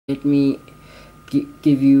Let me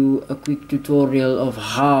give you a quick tutorial of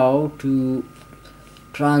how to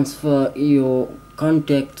transfer your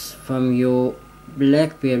contacts from your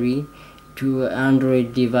BlackBerry to an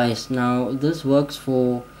Android device. Now this works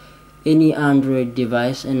for any Android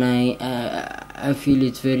device, and I feel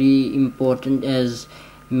it's very important as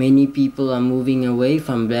many people are moving away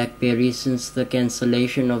from BlackBerry since the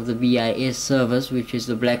cancellation of the BIS service, which is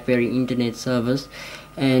the BlackBerry Internet Service,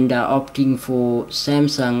 and are opting for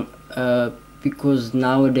Samsung because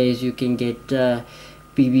nowadays you can get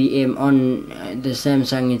BBM on the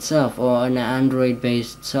Samsung itself or on an Android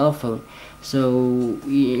based cell phone. So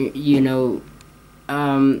you know,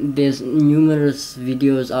 there's numerous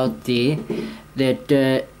videos out there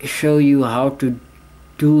that show you how to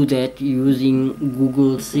do that using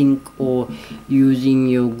Google Sync or using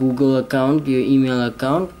your Google account, your email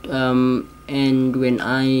account. And when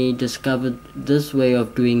I discovered this way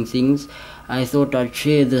of doing things, I thought I'd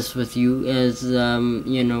share this with you, as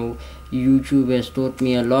you know, YouTube has taught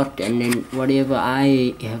me a lot, and then whatever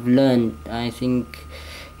I have learned, I think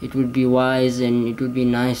it would be wise and it would be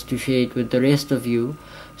nice to share it with the rest of you.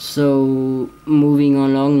 So moving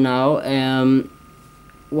along now,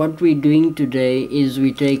 what we're doing today is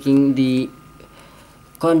we're taking the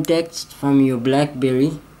contacts from your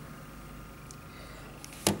BlackBerry,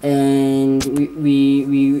 and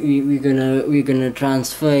we're gonna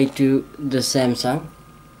transfer it to the Samsung.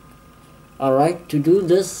 Alright, to do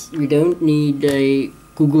this we don't need a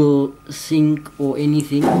Google Sync or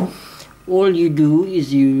anything. All you do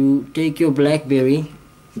is you take your BlackBerry,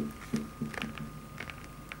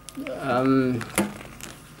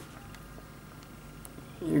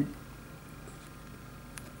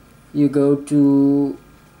 you go to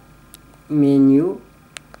menu,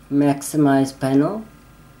 maximize panel,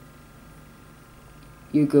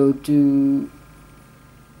 you go to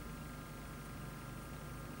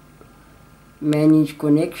manage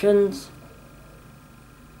connections,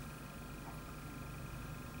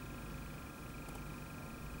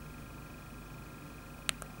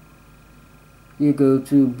 you go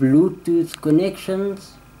to Bluetooth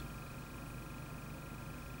connections,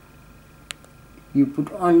 you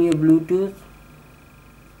put on your Bluetooth,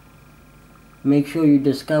 make sure you're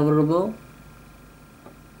discoverable,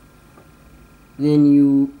 then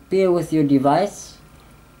you pair with your device.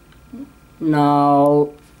 Now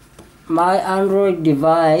my Android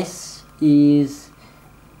device is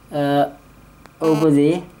over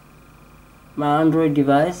there. My Android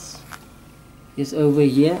device is over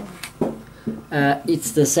here.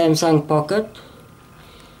 It's the Samsung Pocket.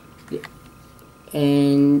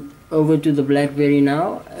 And over to the BlackBerry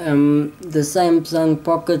now. The Samsung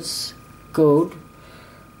Pocket's code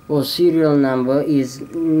or serial number is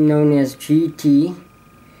known as GT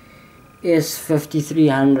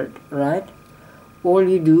S5300, right? All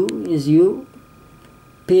you do is you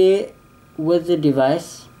pair with the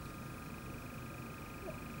device,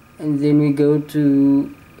 and then we go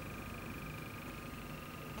to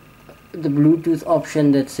the Bluetooth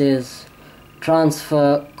option that says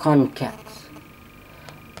transfer contacts,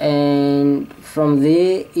 and from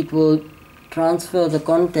there it will transfer the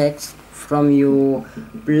contacts from your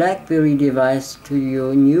BlackBerry device to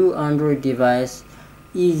your new Android device,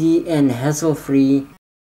 easy and hassle-free.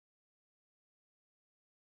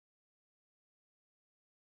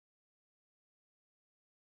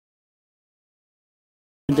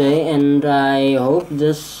 Today, and I hope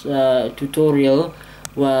this tutorial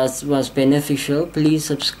was beneficial. Please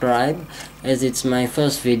subscribe, as it's my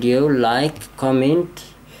first video. Like,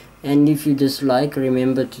 comment, and if you dislike,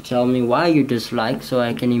 remember to tell me why you dislike so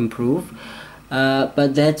I can improve.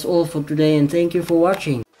 But that's all for today, and thank you for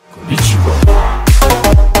watching.